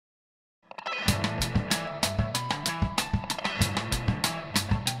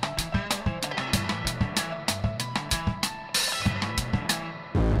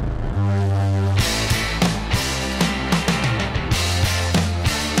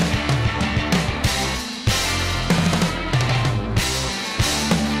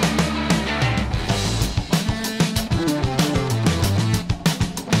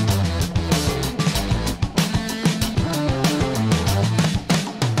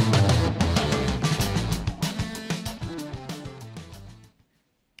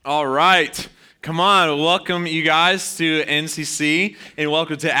All right. Come on, welcome you guys to NCC and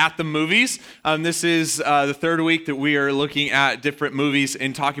welcome to At the Movies. This is the third week that we are looking at different movies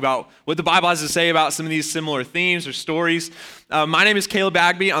and talking about what the Bible has to say about some of these similar themes or stories. My name is Caleb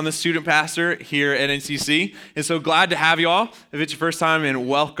Bagby. I'm the student pastor here at NCC, and so glad to have you all. If it's your first time, and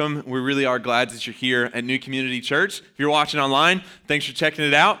welcome. We really are glad that you're here at New Community Church. If you're watching online, thanks for checking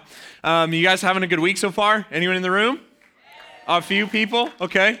it out. You guys having a good week so far? Anyone in the room? A few people?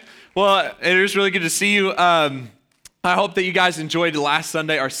 Okay. Well, it is really good to see you. I hope that you guys enjoyed last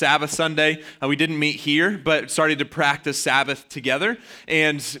Sunday, our Sabbath Sunday. We didn't meet here, but started to practice Sabbath together.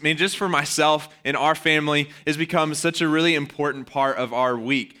 And I mean, just for myself and our family, it's become such a really important part of our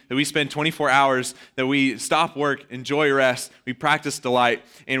week that we spend 24 hours, that we stop work, enjoy rest, we practice delight,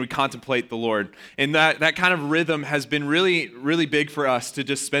 and we contemplate the Lord. And that kind of rhythm has been really, really big for us to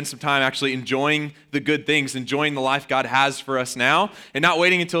just spend some time actually enjoying the good things, enjoying the life God has for us now, and not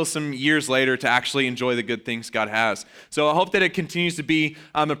waiting until some years later to actually enjoy the good things God has. So I hope that it continues to be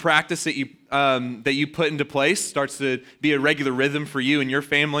a practice that you put into place, starts to be a regular rhythm for you and your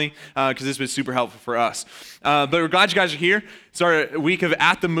family, because this has been super helpful for us. But we're glad you guys are here. It's our week of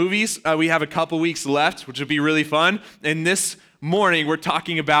At the Movies. We have a couple weeks left, which will be really fun. And this morning, we're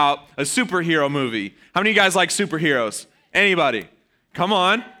talking about a superhero movie. How many of you guys like superheroes? Anybody? Come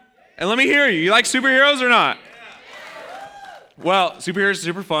on. And let me hear you. You like superheroes or not? Well, superheroes are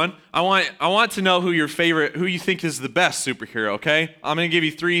super fun. I want to know who you think is the best superhero, okay? I'm going to give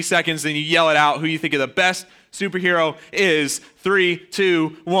you 3 seconds, and you yell it out who you think of the best superhero is. 3,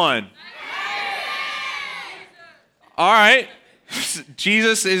 2, 1. All right.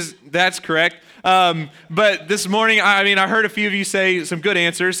 That's correct. But this morning, I heard a few of you say some good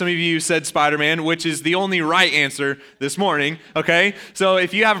answers. Some of you said Spider-Man, which is the only right answer this morning, okay? So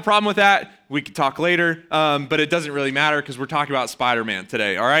if you have a problem with that, we can talk later, but it doesn't really matter because we're talking about Spider-Man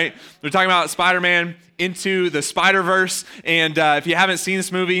today, all right? We're talking about Spider-Man Into the Spider-Verse, and if you haven't seen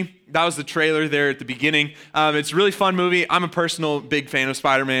this movie, that was the trailer there at the beginning. It's a really fun movie. I'm a personal big fan of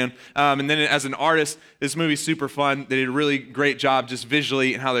Spider-Man, and then as an artist, this movie's super fun. They did a really great job just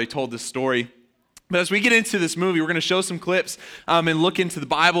visually and how they told this story. But as we get into this movie, we're going to show some clips and look into the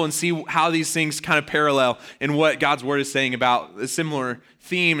Bible and see how these things kind of parallel and what God's Word is saying about a similar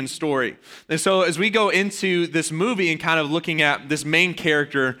theme and story. And so as we go into this movie and kind of looking at this main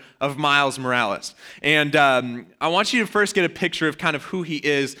character of Miles Morales, and I want you to first get a picture of kind of who he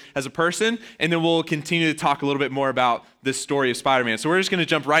is as a person, and then we'll continue to talk a little bit more about this story of Spider-Man. So we're just going to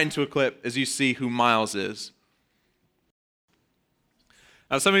jump right into a clip as you see who Miles is.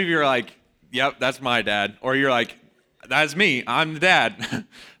 Now some of you are like, yep, that's my dad. Or you're like, that's me, I'm the dad.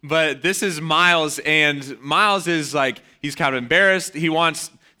 But this is Miles, and Miles is like, he's kind of embarrassed. He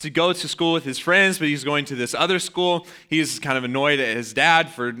wants to go to school with his friends, but he's going to this other school. He's kind of annoyed at his dad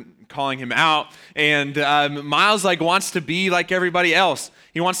for calling him out. And Miles like wants to be like everybody else.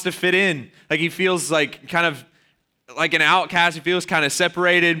 He wants to fit in. Like he feels like kind of like an outcast. He feels kind of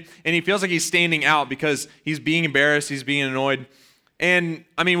separated, and he feels like he's standing out because he's being embarrassed, he's being annoyed. And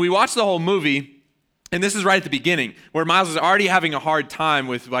we watched the whole movie, and this is right at the beginning, where Miles is already having a hard time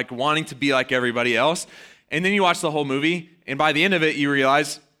with like wanting to be like everybody else. And then you watch the whole movie, and by the end of it, you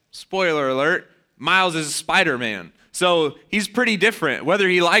realize, spoiler alert, Miles is Spider-Man. So he's pretty different. Whether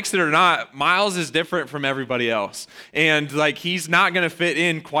he likes it or not, Miles is different from everybody else. And like he's not going to fit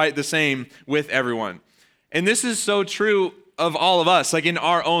in quite the same with everyone. And this is so true of all of us, like in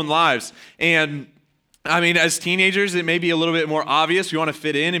our own lives. And as teenagers, it may be a little bit more obvious. We want to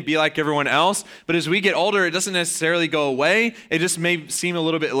fit in and be like everyone else. But as we get older, it doesn't necessarily go away. It just may seem a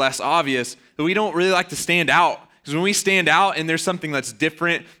little bit less obvious. But we don't really like to stand out. Because when we stand out and there's something that's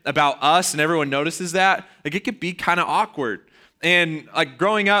different about us and everyone notices that, like it could be kind of awkward. And like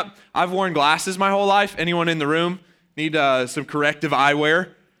growing up, I've worn glasses my whole life. Anyone in the room need some corrective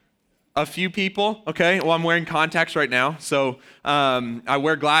eyewear? A few people, okay? Well, I'm wearing contacts right now, so I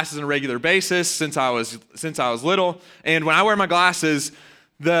wear glasses on a regular basis since I was little. And when I wear my glasses,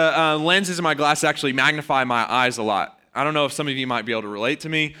 the lenses in my glasses actually magnify my eyes a lot. I don't know if some of you might be able to relate to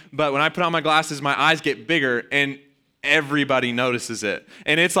me, but when I put on my glasses, my eyes get bigger, and everybody notices it.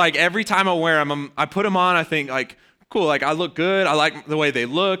 And it's like every time I wear them, I put them on, I think like, cool, like I look good, I like the way they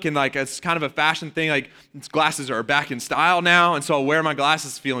look, and like it's kind of a fashion thing, like glasses are back in style now, and so I'll wear my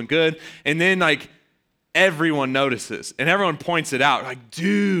glasses feeling good, and then like everyone notices, and everyone points it out, like,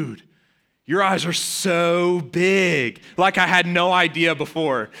 dude, your eyes are so big, like I had no idea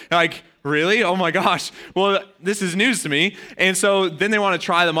before, like really? Oh my gosh. Well, this is news to me. And so then they want to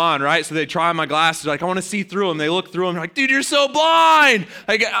try them on, right? So they try on my glasses. Like, I want to see through them. They look through them. They're like, dude, you're so blind.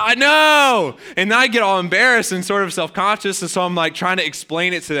 Like, I know. And then I get all embarrassed and sort of self-conscious. And so I'm like trying to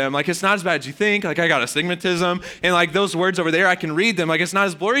explain it to them. Like, it's not as bad as you think. Like, I got astigmatism. And like those words over there, I can read them. Like, it's not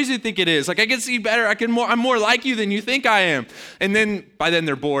as blurry as you think it is. Like, I can see better. I'm more like you than you think I am. And then by then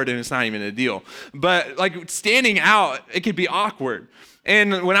they're bored and it's not even a deal. But like standing out, it could be awkward.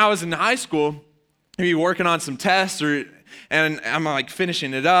 And when I was in high school, I'd be working on some tests and I'm like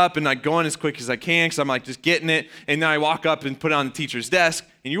finishing it up and like going as quick as I can because I'm like just getting it. And then I walk up and put it on the teacher's desk.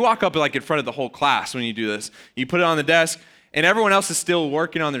 And you walk up like in front of the whole class when you do this. You put it on the desk and everyone else is still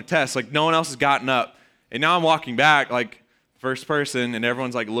working on their tests. Like no one else has gotten up. And now I'm walking back like first person and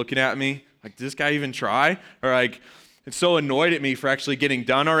everyone's like looking at me. Like, did this guy even try? Or like, it's so annoyed at me for actually getting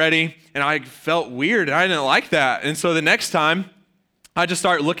done already. And I felt weird and I didn't like that. And so the next time, I just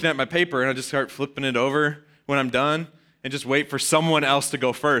start looking at my paper and I just start flipping it over when I'm done and just wait for someone else to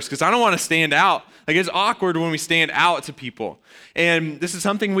go first because I don't want to stand out. Like it's awkward when we stand out to people. And this is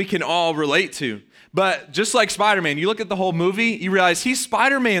something we can all relate to. But just like Spider-Man, you look at the whole movie, you realize he's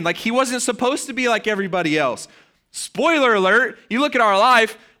Spider-Man. Like he wasn't supposed to be like everybody else. Spoiler alert, you look at our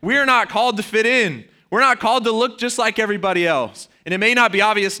life, we're not called to fit in. We're not called to look just like everybody else. And it may not be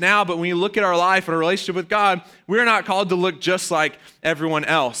obvious now, but when you look at our life and our relationship with God, we're not called to look just like everyone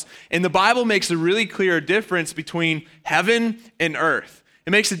else. And the Bible makes a really clear difference between heaven and earth.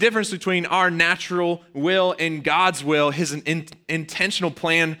 It makes a difference between our natural will and God's will, his intentional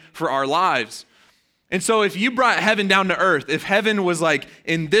plan for our lives. And so if you brought heaven down to earth, if heaven was like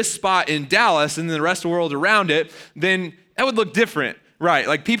in this spot in Dallas and then the rest of the world around it, then that would look different. Right,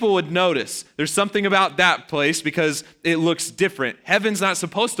 like people would notice. There's something about that place because it looks different. Heaven's not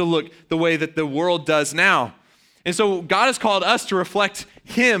supposed to look the way that the world does now. And so God has called us to reflect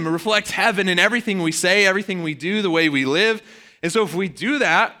him, reflect heaven in everything we say, everything we do, the way we live. And so if we do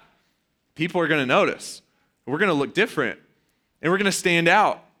that, people are going to notice. We're going to look different and we're going to stand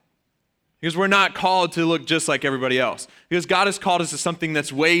out because we're not called to look just like everybody else because God has called us to something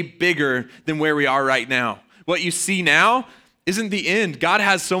that's way bigger than where we are right now. What you see now isn't the end. God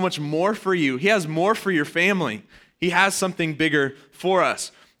has so much more for you. He has more for your family. He has something bigger for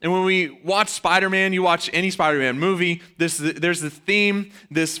us. And when we watch Spider-Man, you watch any Spider-Man movie, there's the theme,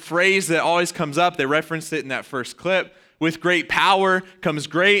 this phrase that always comes up. They referenced it in that first clip. With great power comes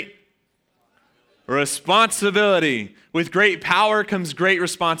great responsibility. With great power comes great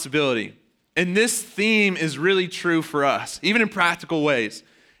responsibility. And this theme is really true for us, even in practical ways.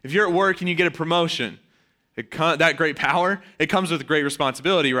 If you're at work and you get a promotion, that great power, it comes with great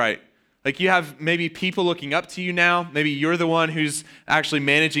responsibility, right? Like you have maybe people looking up to you now. Maybe you're the one who's actually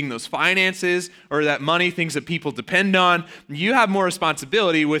managing those finances or that money, things that people depend on. You have more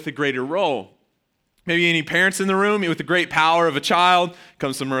responsibility with a greater role. Maybe any parents in the room, with the great power of a child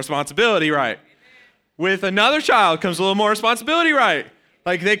comes some responsibility, right? With another child comes a little more responsibility, right?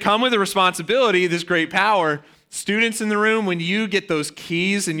 Like they come with a responsibility, this great power. Students in the room, when you get those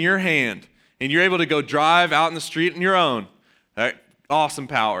keys in your hand, and you're able to go drive out in the street on your own, that awesome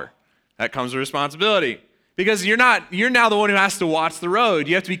power. That comes with responsibility. Because you're now the one who has to watch the road.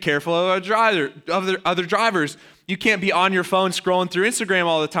 You have to be careful of other drivers. You can't be on your phone scrolling through Instagram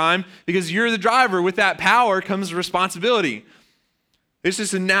all the time because you're the driver. With that power comes responsibility. It's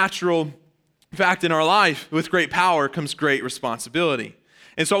just a natural fact in our life. With great power comes great responsibility.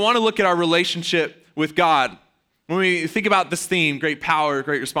 And so I want to look at our relationship with God. When we think about this theme, great power,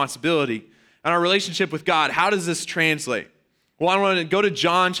 great responsibility, and our relationship with God, how does this translate? Well, I want to go to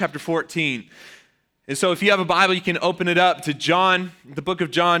John chapter 14. And so if you have a Bible, you can open it up to John, the book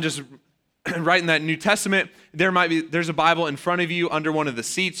of John, just right in that New Testament. There's a Bible in front of you under one of the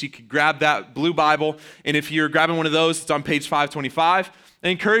seats. You could grab that blue Bible. And if you're grabbing one of those, it's on page 525. I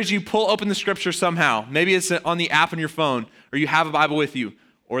encourage you, pull open the scripture somehow. Maybe it's on the app on your phone, or you have a Bible with you,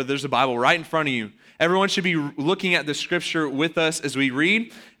 or there's a Bible right in front of you. Everyone should be looking at the scripture with us as we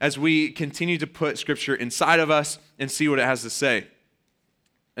read, as we continue to put scripture inside of us and see what it has to say.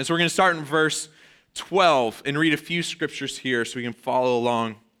 And so we're going to start in verse 12 and read a few scriptures here so we can follow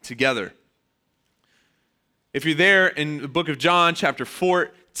along together. If you're there in the book of John, chapter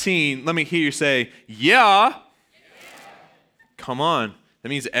 14, let me hear you say, yeah. Come on. That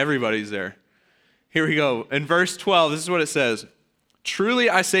means everybody's there. Here we go. In verse 12, this is what it says. Truly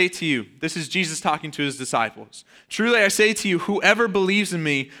I say to you, this is Jesus talking to his disciples. Truly I say to you, whoever believes in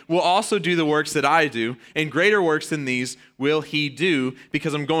me will also do the works that I do, and greater works than these will he do,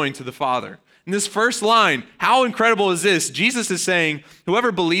 because I'm going to the Father. In this first line, how incredible is this? Jesus is saying,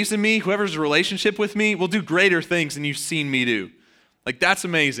 whoever believes in me, whoever's in a relationship with me, will do greater things than you've seen me do. Like, that's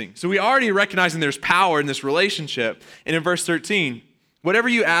amazing. So we already recognizing there's power in this relationship. And in verse 13, whatever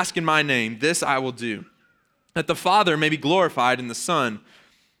you ask in my name, this I will do, that the Father may be glorified in the Son.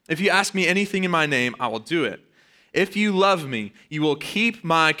 If you ask me anything in my name, I will do it. If you love me, you will keep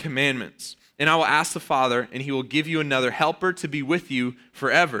my commandments. And I will ask the Father, and he will give you another helper to be with you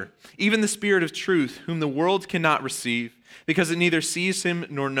forever, even the Spirit of truth, whom the world cannot receive, because it neither sees him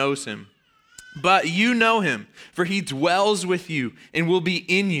nor knows him. But you know him, for he dwells with you and will be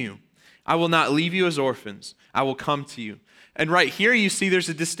in you. I will not leave you as orphans. I will come to you. And right here you see there's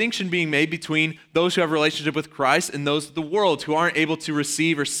a distinction being made between those who have a relationship with Christ and those of the world who aren't able to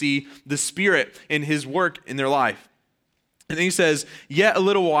receive or see the Spirit in his work in their life. And then he says, yet a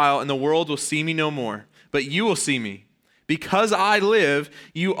little while and the world will see me no more, but you will see me. Because I live,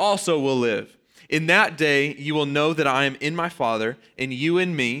 you also will live. In that day, you will know that I am in my Father, and you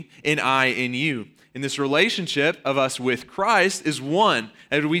in me, and I in you. And this relationship of us with Christ is one,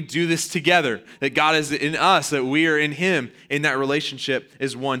 and we do this together, that God is in us, that we are in him, and that relationship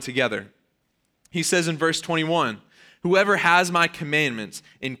is one together. He says in verse 21, whoever has my commandments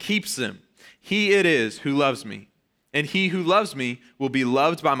and keeps them, he it is who loves me. And he who loves me will be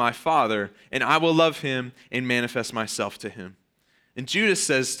loved by my Father, and I will love him and manifest myself to him. And Judas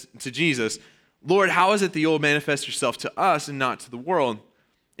says to Jesus, Lord, how is it that you will manifest yourself to us and not to the world?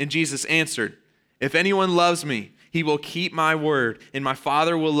 And Jesus answered, if anyone loves me, he will keep my word, and my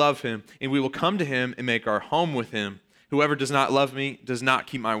Father will love him, and we will come to him and make our home with him. Whoever does not love me does not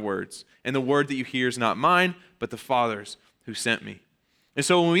keep my words. And the word that you hear is not mine, but the Father's who sent me. And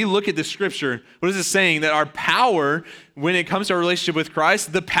so when we look at the scripture, what is it saying? That our power, when it comes to our relationship with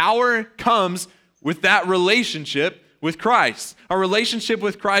Christ, the power comes with that relationship with Christ. Our relationship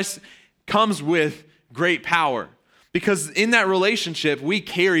with Christ comes with great power. Because in that relationship, we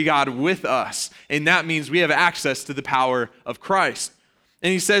carry God with us. And that means we have access to the power of Christ.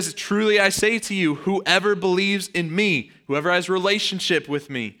 And he says, truly I say to you, whoever believes in me, whoever has relationship with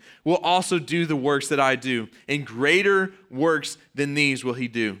me, will also do the works that I do. And greater works than these will he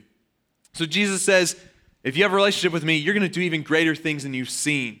do. So Jesus says, if you have a relationship with me, you're going to do even greater things than you've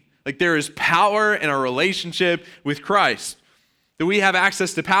seen. Like, there is power in our relationship with Christ. That we have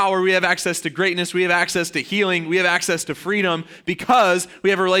access to power, we have access to greatness, we have access to healing, we have access to freedom because we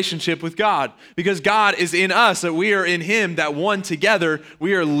have a relationship with God. Because God is in us, that we are in him, that one together,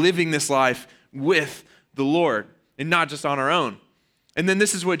 we are living this life with the Lord and not just on our own. And then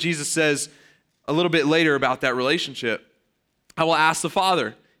this is what Jesus says a little bit later about that relationship. I will ask the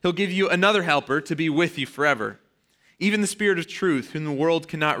Father. He'll give you another helper to be with you forever. Even the Spirit of truth, whom the world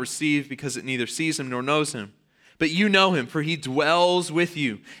cannot receive because it neither sees him nor knows him. But you know him, for he dwells with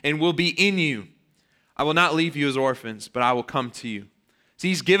you and will be in you. I will not leave you as orphans, but I will come to you. So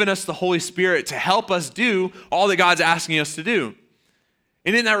he's given us the Holy Spirit to help us do all that God's asking us to do.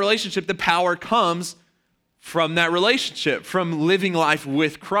 And in that relationship, the power comes from that relationship, from living life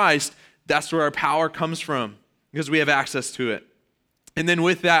with Christ. That's where our power comes from, because we have access to it. And then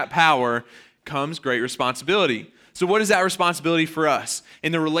with that power comes great responsibility. So what is that responsibility for us?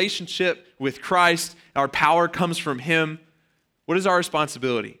 In the relationship with Christ, our power comes from him. What is our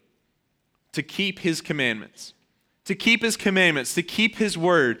responsibility? To keep his commandments. To keep his commandments, to keep his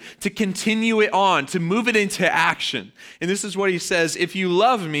word, to continue it on, to move it into action. And this is what he says, if you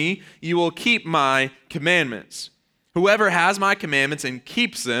love me, you will keep my commandments. Whoever has my commandments and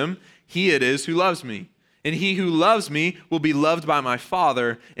keeps them, he it is who loves me. And he who loves me will be loved by my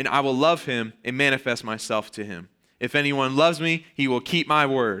Father, and I will love him and manifest myself to him. If anyone loves me, he will keep my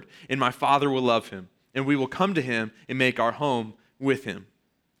word, and my Father will love him, and we will come to him and make our home with him.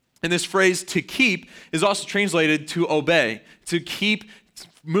 And this phrase, to keep, is also translated to obey, to keep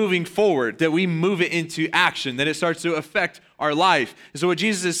moving forward, that we move it into action, that it starts to affect our life. And so what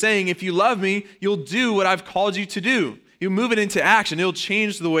Jesus is saying, if you love me, you'll do what I've called you to do. You'll move it into action. It'll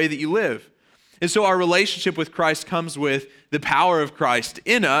change the way that you live. And so our relationship with Christ comes with the power of Christ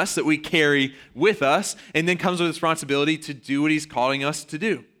in us that we carry with us, and then comes with responsibility to do what he's calling us to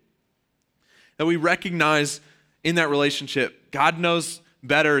do. That we recognize in that relationship, God knows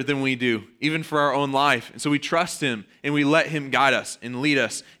better than we do, even for our own life. And so we trust him and we let him guide us and lead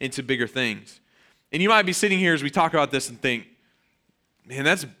us into bigger things. And you might be sitting here as we talk about this and think, man,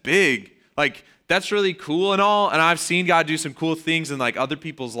 that's big. Like, that's really cool and all, and I've seen God do some cool things in like other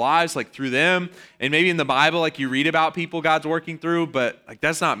people's lives, like through them, and maybe in the Bible, like you read about people God's working through, but like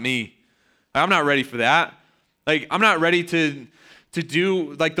that's not me. Like, I'm not ready for that. Like, I'm not ready to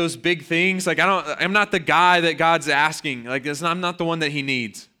do like those big things. Like, I'm not the guy that God's asking. Like, I'm not the one that he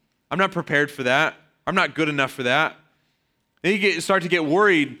needs. I'm not prepared for that. I'm not good enough for that. Then you start to get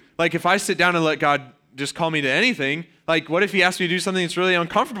worried. Like, if I sit down and let God just call me to anything. Like, what if he asks me to do something that's really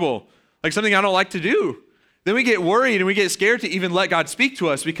uncomfortable? Like something I don't like to do? Then we get worried and we get scared to even let God speak to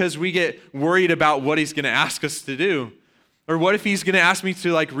us because we get worried about what he's going to ask us to do. Or what if he's going to ask me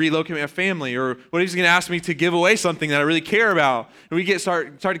to like relocate my family? Or what if he's going to ask me to give away something that I really care about? And we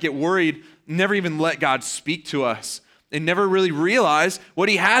start to get worried, never even let God speak to us, and never really realize what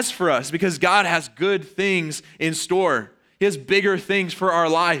he has for us, because God has good things in store. He has bigger things for our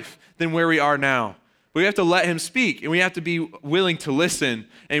life than where we are now. We have to let him speak, and we have to be willing to listen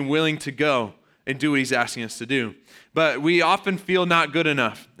and willing to go and do what he's asking us to do. But we often feel not good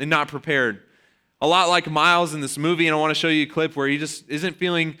enough and not prepared. A lot like Miles in this movie, and I want to show you a clip where he just isn't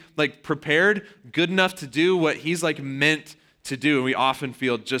feeling like prepared, good enough to do what he's like meant to do. And we often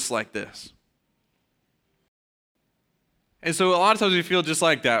feel just like this. And so a lot of times we feel just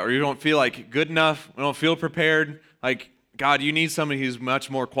like that, or you don't feel like good enough, we don't feel prepared. Like, God, you need somebody who's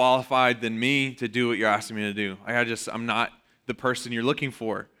much more qualified than me to do what you're asking me to do. I'm not the person you're looking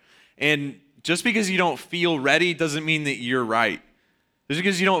for. And just because you don't feel ready doesn't mean that you're right. Just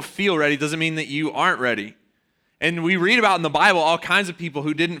because you don't feel ready doesn't mean that you aren't ready. And we read about in the Bible all kinds of people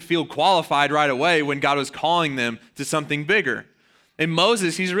who didn't feel qualified right away when God was calling them to something bigger. And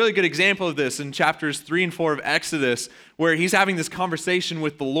Moses, he's a really good example of this in chapters 3 and 4 of Exodus, where he's having this conversation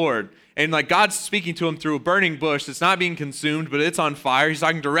with the Lord. And like God's speaking to him through a burning bush that's not being consumed, but it's on fire. He's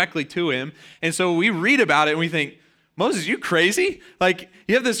talking directly to him. And so we read about it and we think, Moses, you crazy? Like,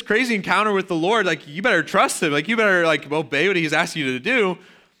 you have this crazy encounter with the Lord. Like, you better trust him. Like, you better like obey what he's asking you to do.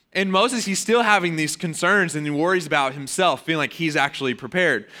 And Moses, he's still having these concerns and he worries about himself, feeling like he's actually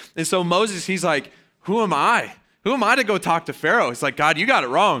prepared. And so Moses, he's like, who am I? Who am I to go talk to Pharaoh? It's like, God, you got it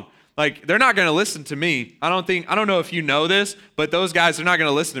wrong. Like, they're not going to listen to me. I don't know if you know this, but those guys, they're not going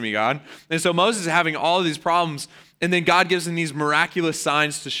to listen to me, God. And so Moses is having all of these problems. And then God gives him these miraculous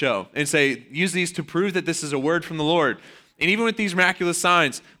signs to show and say, use these to prove that this is a word from the Lord. And even with these miraculous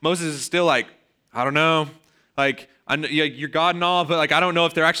signs, Moses is still like, I don't know. Like, you're God and all, but like, I don't know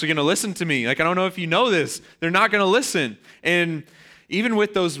if they're actually going to listen to me. Like, I don't know if you know this. They're not going to listen. And even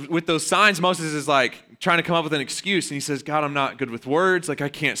with those signs, Moses is like trying to come up with an excuse. And he says, God, I'm not good with words. Like, I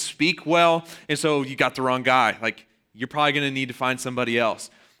can't speak well. And so you got the wrong guy. Like, you're probably going to need to find somebody else.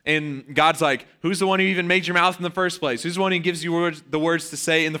 And God's like, who's the one who even made your mouth in the first place? Who's the one who gives you the words to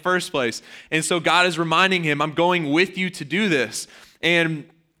say in the first place? And so God is reminding him, I'm going with you to do this. And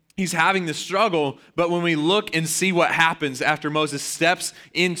he's having this struggle, but when we look and see what happens after Moses steps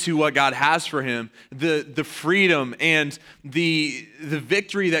into what God has for him, the freedom and the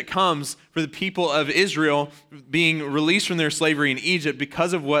victory that comes for the people of Israel being released from their slavery in Egypt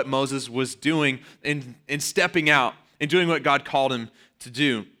because of what Moses was doing and stepping out and doing what God called him to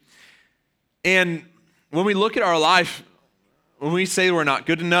do. And when we look at our life, when we say we're not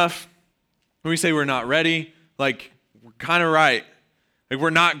good enough, when we say we're not ready, like, we're kind of right. Like,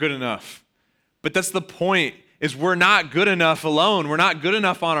 we're not good enough. But that's the point, is we're not good enough alone. We're not good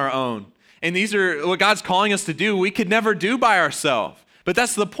enough on our own. And these are what God's calling us to do. We could never do by ourselves. But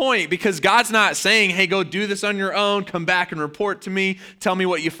that's the point, because God's not saying, hey, go do this on your own, come back and report to me, tell me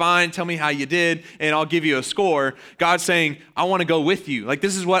what you find, tell me how you did, and I'll give you a score. God's saying, I want to go with you. Like,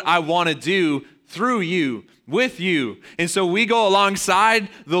 this is what I want to do through you, with you. And so we go alongside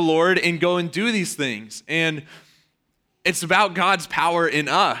the Lord and go and do these things. And it's about God's power in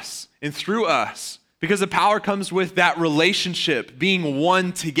us and through us, because the power comes with that relationship being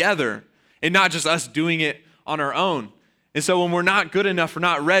one together and not just us doing it on our own. And so when we're not good enough, we're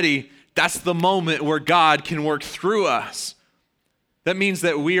not ready, that's the moment where God can work through us. That means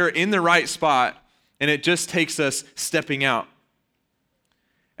that we are in the right spot, and it just takes us stepping out.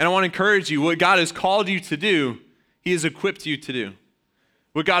 And I want to encourage you, what God has called you to do, he has equipped you to do.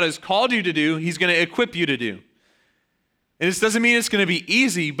 What God has called you to do, he's going to equip you to do. And this doesn't mean it's going to be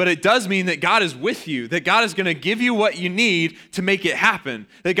easy, but it does mean that God is with you, that God is going to give you what you need to make it happen,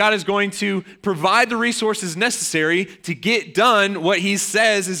 that God is going to provide the resources necessary to get done what he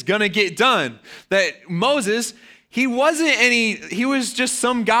says is going to get done. That Moses, he was just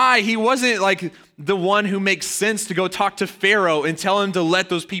some guy. He wasn't like the one who makes sense to go talk to Pharaoh and tell him to let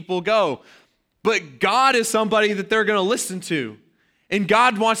those people go. But God is somebody that they're going to listen to. And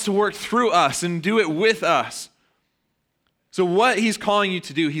God wants to work through us and do it with us. So what he's calling you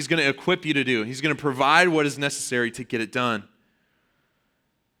to do, he's going to equip you to do. He's going to provide what is necessary to get it done.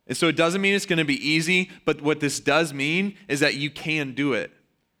 And so it doesn't mean it's going to be easy, but what this does mean is that you can do it.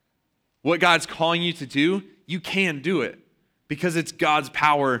 What God's calling you to do, you can do it because it's God's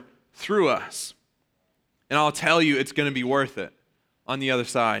power through us. And I'll tell you, it's going to be worth it on the other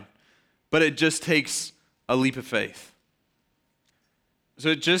side. But it just takes a leap of faith. So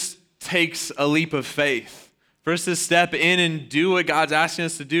it just takes a leap of faith, for us to step in and do what God's asking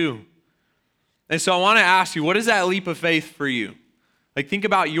us to do. And so I want to ask you, what is that leap of faith for you? Like, think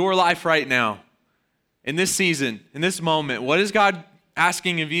about your life right now, in this season, in this moment. What is God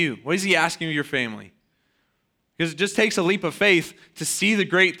asking of you? What is he asking of your family? Because it just takes a leap of faith to see the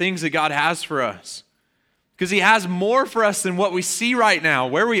great things that God has for us. Because he has more for us than what we see right now.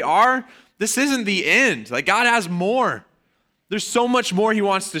 Where we are, this isn't the end. Like, God has more. There's so much more he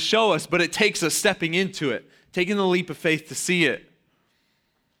wants to show us, but it takes us stepping into it, taking the leap of faith to see it.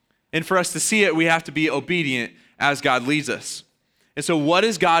 And for us to see it, we have to be obedient as God leads us. And so what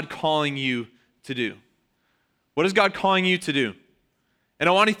is God calling you to do? What is God calling you to do? And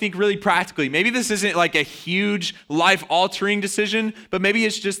I want to think really practically. Maybe this isn't like a huge life-altering decision, but maybe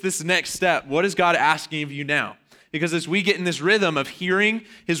it's just this next step. What is God asking of you now? Because as we get in this rhythm of hearing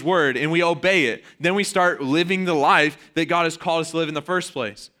his word and we obey it, then we start living the life that God has called us to live in the first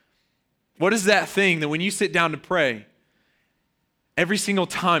place. What is that thing that when you sit down to pray, every single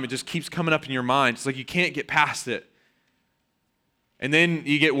time it just keeps coming up in your mind? It's like you can't get past it. And then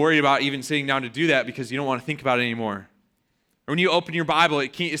you get worried about even sitting down to do that because you don't want to think about it anymore. Or when you open your Bible,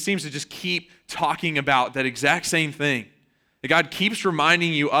 it seems to just keep talking about that exact same thing. That God keeps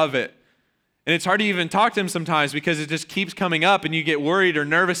reminding you of it. And it's hard to even talk to him sometimes because it just keeps coming up and you get worried or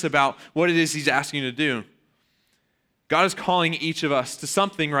nervous about what it is he's asking you to do. God is calling each of us to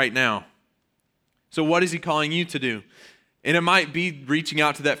something right now. So what is he calling you to do? And it might be reaching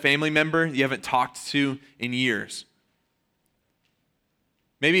out to that family member you haven't talked to in years.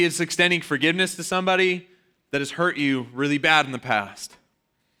 Maybe it's extending forgiveness to somebody that has hurt you really bad in the past.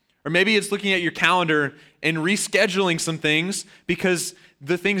 Or maybe it's looking at your calendar and rescheduling some things because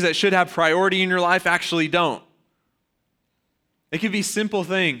the things that should have priority in your life actually don't. It could be simple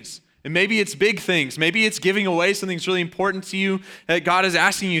things. And maybe it's big things. Maybe it's giving away something that's really important to you that God is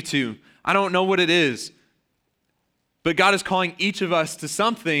asking you to. I don't know what it is. But God is calling each of us to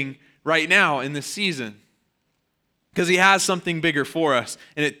something right now in this season. Because he has something bigger for us,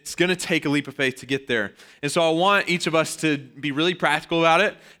 and it's going to take a leap of faith to get there. And so I want each of us to be really practical about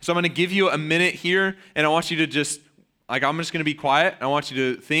it. So I'm going to give you a minute here, and I want you to just, I'm just going to be quiet. I want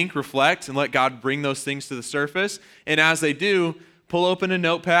you to think, reflect, and let God bring those things to the surface. And as they do, pull open a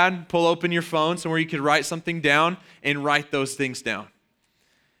notepad, pull open your phone somewhere you could write something down, and write those things down.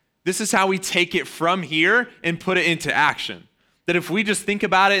 This is how we take it from here and put it into action. That if we just think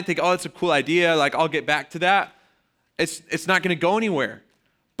about it and think, oh, that's a cool idea, I'll get back to that, it's not going to go anywhere.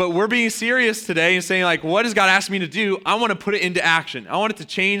 But we're being serious today and saying, what has God asked me to do? I want to put it into action. I want it to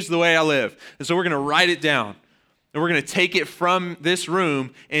change the way I live. And so we're going to write it down. And we're going to take it from this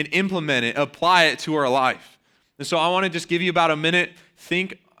room and implement it, apply it to our life. And so I want to just give you about a minute,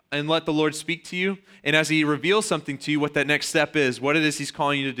 think and let the Lord speak to you. And as he reveals something to you, what that next step is, what it is he's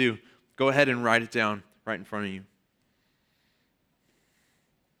calling you to do, go ahead and write it down right in front of you.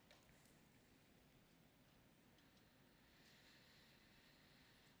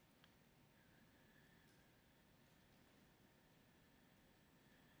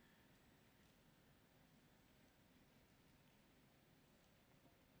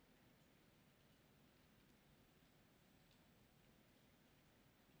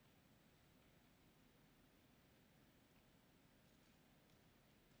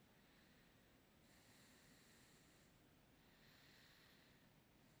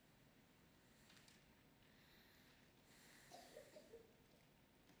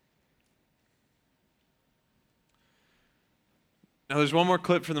 Now, there's one more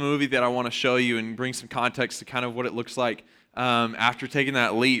clip from the movie that I want to show you and bring some context to kind of what it looks like after taking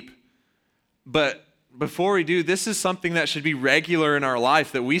that leap. But before we do, this is something that should be regular in our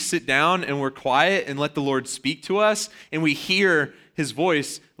life, that we sit down and we're quiet and let the Lord speak to us, and we hear his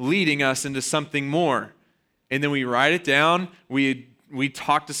voice leading us into something more. And then we write it down, we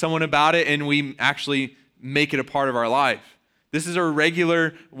talk to someone about it, and we actually make it a part of our life. This is our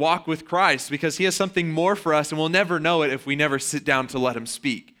regular walk with Christ because he has something more for us, and we'll never know it if we never sit down to let him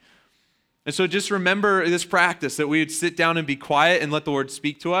speak. And so just remember this practice, that we would sit down and be quiet and let the Lord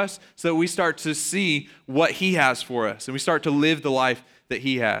speak to us so that we start to see what he has for us and we start to live the life that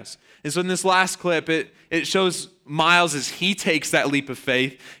he has. And so in this last clip, it shows Miles as he takes that leap of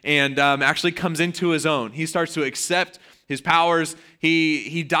faith and actually comes into his own. He starts to accept his powers.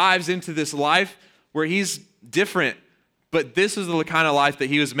 He dives into this life where he's different. But this is the kind of life that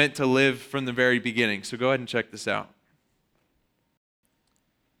he was meant to live from the very beginning. So go ahead and check this out.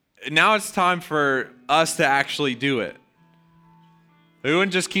 Now it's time for us to actually do it. We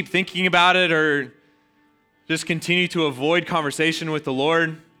wouldn't just keep thinking about it or just continue to avoid conversation with the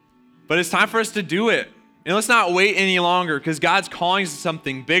Lord. But it's time for us to do it. And let's not wait any longer because God's calling us to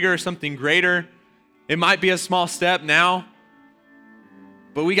something bigger, something greater. It might be a small step now,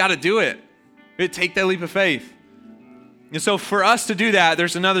 but we got to do it. We got to take that leap of faith. And so for us to do that,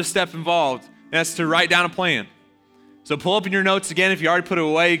 there's another step involved, and that's to write down a plan. So pull up in your notes again. If you already put it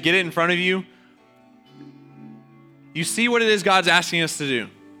away, get it in front of you. You see what it is God's asking us to do,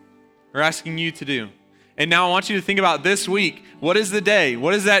 or asking you to do. And now I want you to think about this week. What is the day?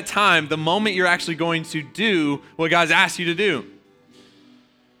 What is that time, the moment you're actually going to do what God's asked you to do?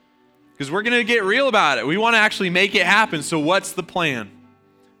 Because we're going to get real about it. We want to actually make it happen. So what's the plan?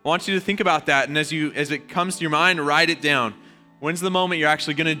 I want you to think about that. And as it comes to your mind, write it down. When's the moment you're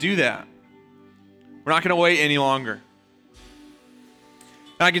actually going to do that? We're not going to wait any longer.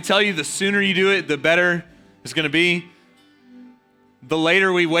 And I can tell you, the sooner you do it, the better it's going to be. The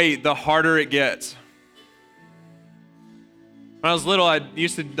later we wait, the harder it gets. When I was little, I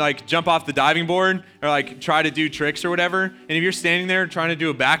used to jump off the diving board or try to do tricks or whatever. And if you're standing there trying to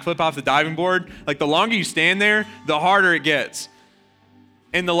do a backflip off the diving board, the longer you stand there, the harder it gets.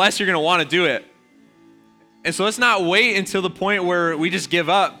 And the less you're going to want to do it. And so let's not wait until the point where we just give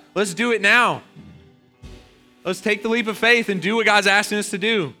up. Let's do it now. Let's take the leap of faith and do what God's asking us to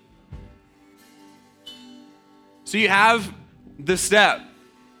do. So you have the step.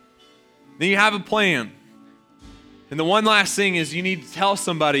 Then you have a plan. And the one last thing is you need to tell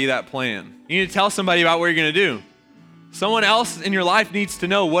somebody that plan. You need to tell somebody about what you're going to do. Someone else in your life needs to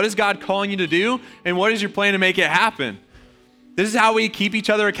know, what is God calling you to do, and what is your plan to make it happen? This is how we keep each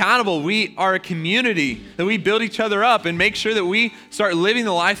other accountable. We are a community that we build each other up and make sure that we start living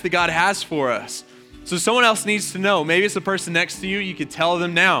the life that God has for us. So someone else needs to know. Maybe it's the person next to you. You could tell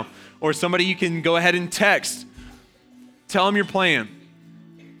them now. Or somebody you can go ahead and text. Tell them your plan.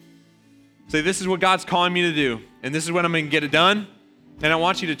 Say, this is what God's calling me to do. And this is when I'm going to get it done. And I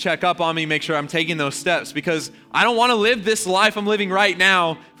want you to check up on me, make sure I'm taking those steps, because I don't want to live this life I'm living right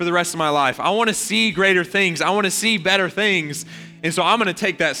now for the rest of my life. I want to see greater things. I want to see better things. And so I'm going to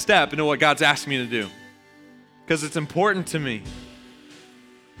take that step into what God's asking me to do, because it's important to me.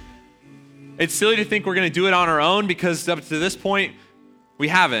 It's silly to think we're going to do it on our own, because up to this point, we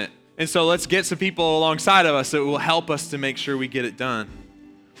haven't. And so let's get some people alongside of us that will help us to make sure we get it done.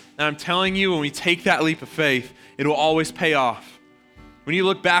 And I'm telling you, when we take that leap of faith, it will always pay off. When you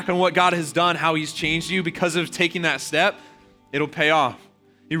look back on what God has done, how he's changed you because of taking that step, it'll pay off.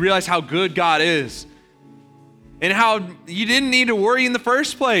 You realize how good God is and how you didn't need to worry in the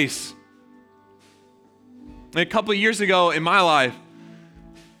first place. A couple of years ago in my life,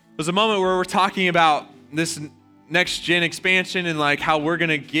 was a moment where we're talking about this next gen expansion and how we're going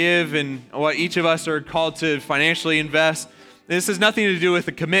to give and what each of us are called to financially invest. This has nothing to do with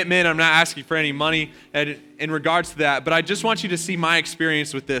a commitment. I'm not asking for any money in regards to that, but I just want you to see my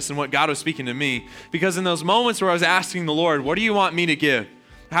experience with this and what God was speaking to me. Because in those moments where I was asking the Lord, what do you want me to give?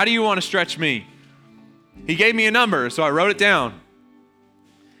 How do you want to stretch me? He gave me a number, so I wrote it down.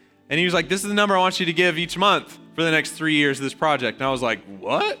 And he was like, this is the number I want you to give each month for the next 3 years of this project. And I was like,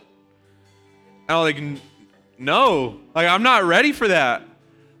 what? And I was like, no, I'm not ready for that.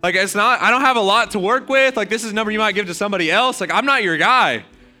 It's not, I don't have a lot to work with. This is a number you might give to somebody else. I'm not your guy.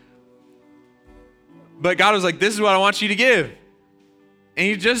 But God was like, this is what I want you to give. And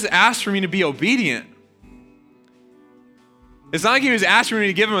he just asked for me to be obedient. It's not like he was asking me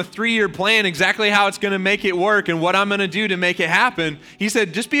to give him a 3-year plan, exactly how it's going to make it work and what I'm going to do to make it happen. He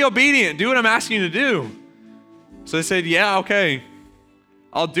said, just be obedient. Do what I'm asking you to do. So I said, yeah, okay.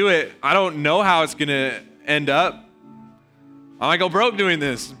 I'll do it. I don't know how it's going to end up. I might go broke doing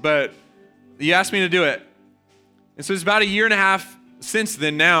this, but you asked me to do it. And so it's about 1.5 years since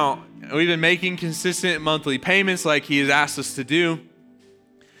then now. We've been making consistent monthly payments like he has asked us to do.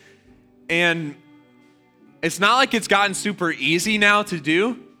 And it's not like it's gotten super easy now to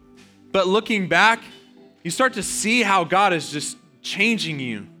do, but looking back, you start to see how God is just changing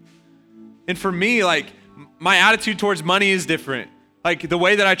you. And for me, my attitude towards money is different. The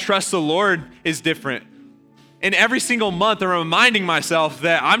way that I trust the Lord is different. And every single month, I'm reminding myself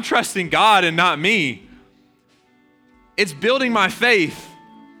that I'm trusting God and not me. It's building my faith.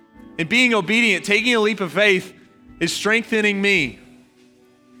 And being obedient, taking a leap of faith, is strengthening me.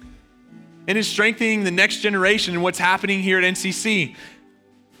 And is strengthening the next generation and what's happening here at NCC.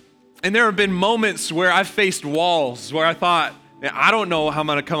 And there have been moments where I've faced walls, where I thought, I don't know how I'm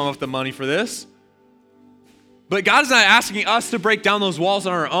going to come up with the money for this. But God's not asking us to break down those walls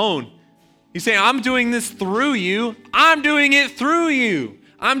on our own. He's saying, I'm doing this through you. I'm doing it through you.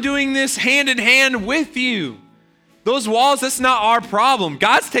 I'm doing this hand in hand with you. Those walls, that's not our problem.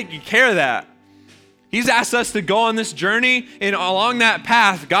 God's taking care of that. He's asked us to go on this journey, and along that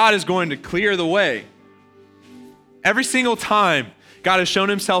path, God is going to clear the way. Every single time, God has shown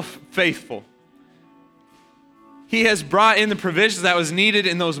himself faithful. He has brought in the provisions that was needed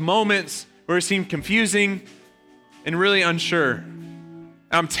in those moments where it seemed confusing and really unsure. And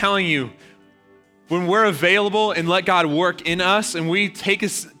I'm telling you, when we're available and let God work in us and we take a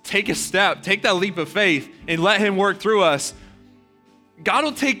step, take that leap of faith and let him work through us, God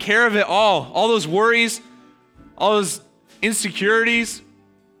will take care of it all those worries, all those insecurities,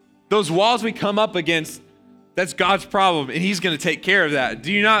 those walls we come up against. That's God's problem, and he's going to take care of that.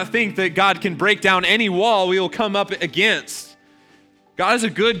 Do you not think that God can break down any wall we will come up against? God is a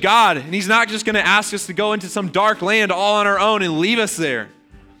good God, and he's not just going to ask us to go into some dark land all on our own and leave us there.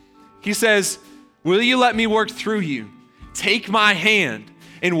 He says, will you let me work through you? Take my hand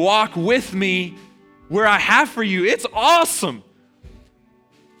and walk with me where I have for you. It's awesome.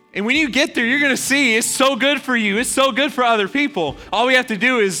 And when you get there, you're going to see it's so good for you. It's so good for other people. All we have to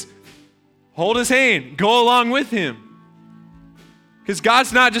do is hold his hand, go along with him. Because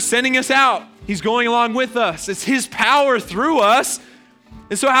God's not just sending us out. He's going along with us. It's his power through us.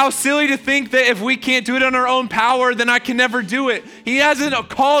 And so how silly to think that if we can't do it on our own power, then I can never do it. He hasn't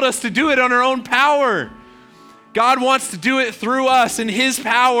called us to do it on our own power. God wants to do it through us in his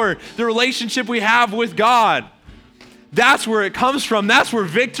power, the relationship we have with God. That's where it comes from. That's where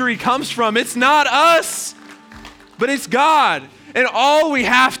victory comes from. It's not us, but it's God. And all we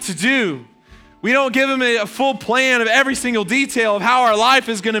have to do, we don't give him a full plan of every single detail of how our life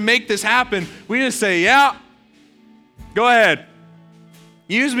is going to make this happen. We just say, yeah, go ahead.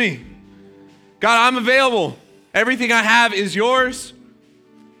 Use me. God, I'm available. Everything I have is yours.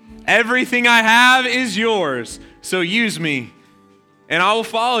 Everything I have is yours. So use me, and I will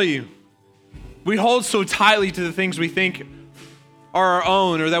follow you. We hold so tightly to the things we think are our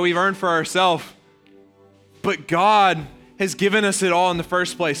own or that we've earned for ourselves. But God has given us it all in the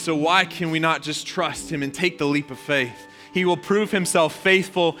first place. So why can we not just trust him and take the leap of faith? He will prove himself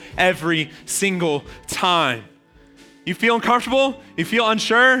faithful every single time. You feel uncomfortable? You feel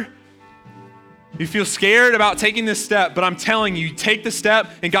unsure? You feel scared about taking this step, but I'm telling you, take the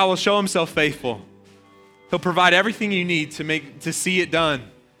step and God will show himself faithful. He'll provide everything you need to see it done.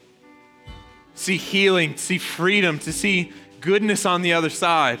 See healing, see freedom, to see goodness on the other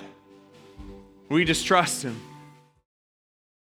side. We just trust him.